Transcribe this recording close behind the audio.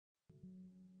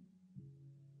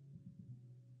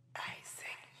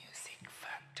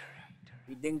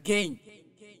Then gain.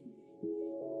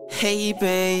 Hey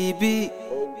baby,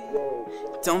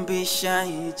 don't be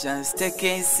shy, just take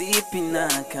a sip in a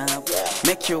cup.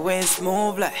 Make your waist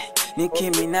move like Nicki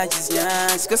Minaj's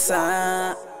dance, cause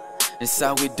that's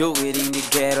how we do it in the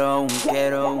ghetto.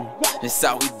 That's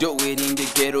how we do it in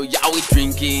the ghetto. Yeah, we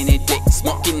drinking it, day,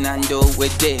 smoking and do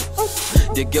it day.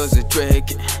 The girls are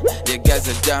twerking, the guys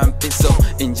are jumping, so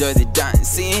enjoy the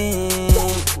dancing.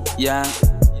 Yeah,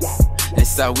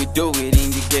 that's how we do it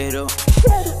in the ghetto.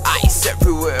 Ice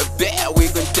everywhere, bear, we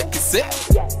gon' take a sip.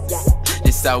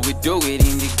 That's how we do it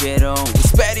in the ghetto. We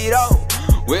spread it out,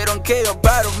 we don't care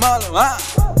about tomorrow, huh?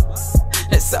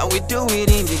 That's how we do it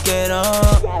in the ghetto.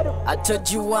 I told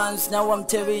you once, now I'm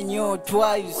telling you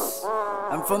twice.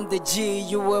 I'm from the G,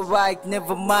 you were right,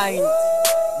 never mind.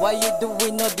 Why you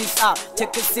doing all this?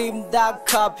 Take a sip, that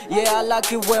cup. Yeah, I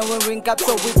like it when we ring up,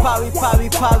 so we party.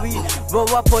 Roll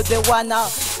up for the one now.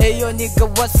 Hey yo nigga,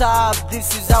 what's up?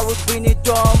 This is how we bring it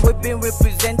on. We been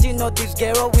representing all this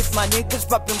ghetto with my niggas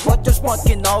popping water,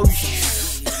 smoking all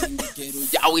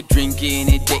Yeah, we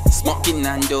drinking it, day, smoking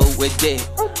and do it day.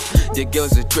 The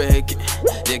girls are twerking,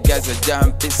 the guys are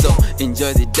jumping, so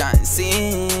enjoy the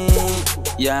dancing.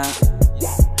 Yeah,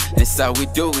 that's how we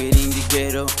do it in the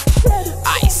ghetto.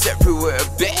 Ice everywhere,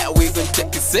 bear, we gon'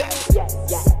 take a sip.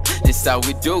 That's how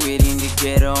we do it in the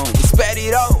ghetto. We spread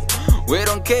it out, we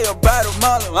don't care about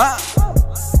tomorrow, huh?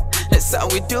 That's how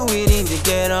we do it in the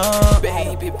ghetto.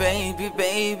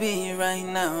 Baby, right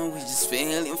now we just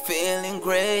feeling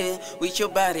great. With your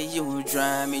body you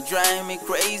drive me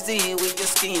crazy. With your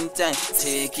skin tight,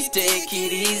 take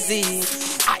it easy.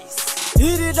 Ice.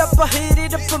 Hit it up,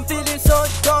 I'm feeling so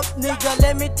dope, nigga.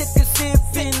 Let me take a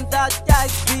sip in that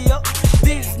ice beer.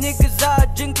 These niggas are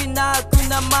drinking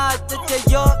Hakuna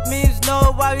Matata. Yo, means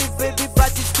no worry, baby,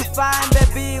 but it's too fine,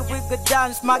 baby. We could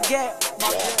dance, my girl.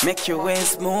 Make your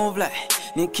waist move like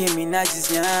Nicki Minaj's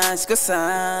dance, cause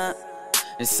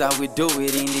that's how we do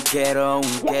it in the ghetto.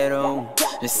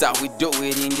 That's how we do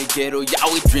it in the ghetto.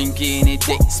 Yeah, we drinking it,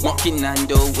 day, smoking and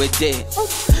do it day.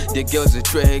 The girls are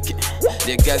twerking,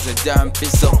 the guys are jumping,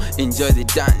 so enjoy the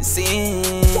dancing.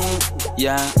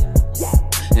 Yeah,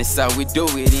 that's how we do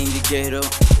it in the ghetto.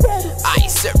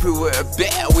 Ice everywhere,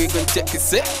 bear, we gon' take a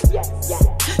sip.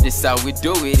 That's how we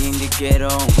do it in the ghetto.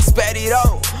 We spread it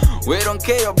out, we don't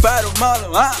care about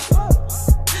tomorrow, huh?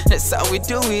 That's how we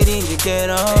do it in the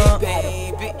ghetto.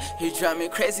 Hey baby, you drive me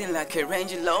crazy like a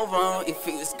Range Rover. It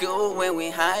feels good when we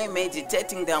high,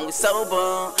 meditating down we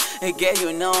sober. Hey girl,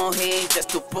 you know, hey, just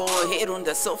to pour head on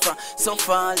the sofa,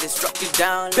 let's rock it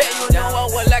down. Baby, you know I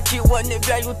was like you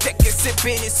whenever you take a sip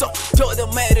in it. So told the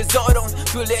matters all on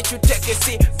to let you take a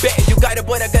sip. Babe, you got it,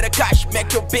 but I got a cash.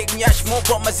 Make your big nyash move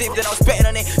on my zip, then I'll spend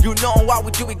on it. You know why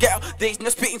we do it, girl. There's no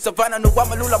spitting savannah, no I'm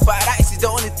a lullaby. Ice is the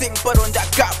only thing but on that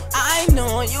cup. I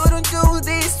know you don't do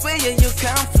this where you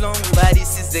come from, but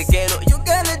this is the ghetto. You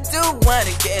gotta do what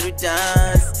a ghetto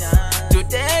does.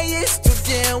 Today is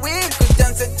today, we could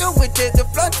dance and do it till the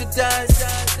floor to dance.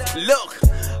 Look,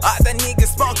 other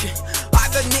niggas smoking,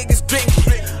 other niggas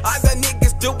drinking, other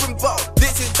niggas doing both.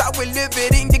 This is how we live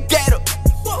it in the ghetto.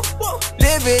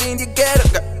 Live it in the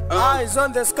ghetto. Eyes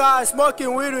on the sky,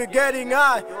 smoking weed, we getting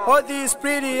high. All these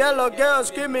pretty yellow girls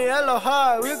screaming hello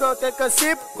high. We gon' take a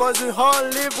sip, cause we all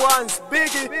live once.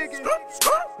 Biggie,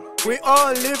 we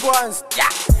all live once. Yeah,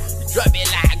 you drop it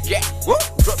like yeah,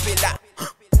 drop it like.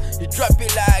 You drop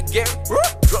it like yeah,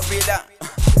 drop it like.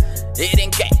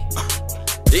 Hidden game,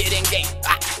 hidden game,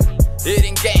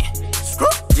 hidden game,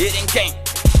 hidden game.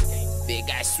 Big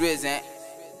guy Swizz, eh?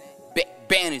 Big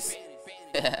banners.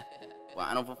 Well,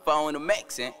 I don't perform in the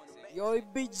mix, eh? Yo,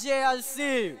 BJ, I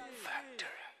see you.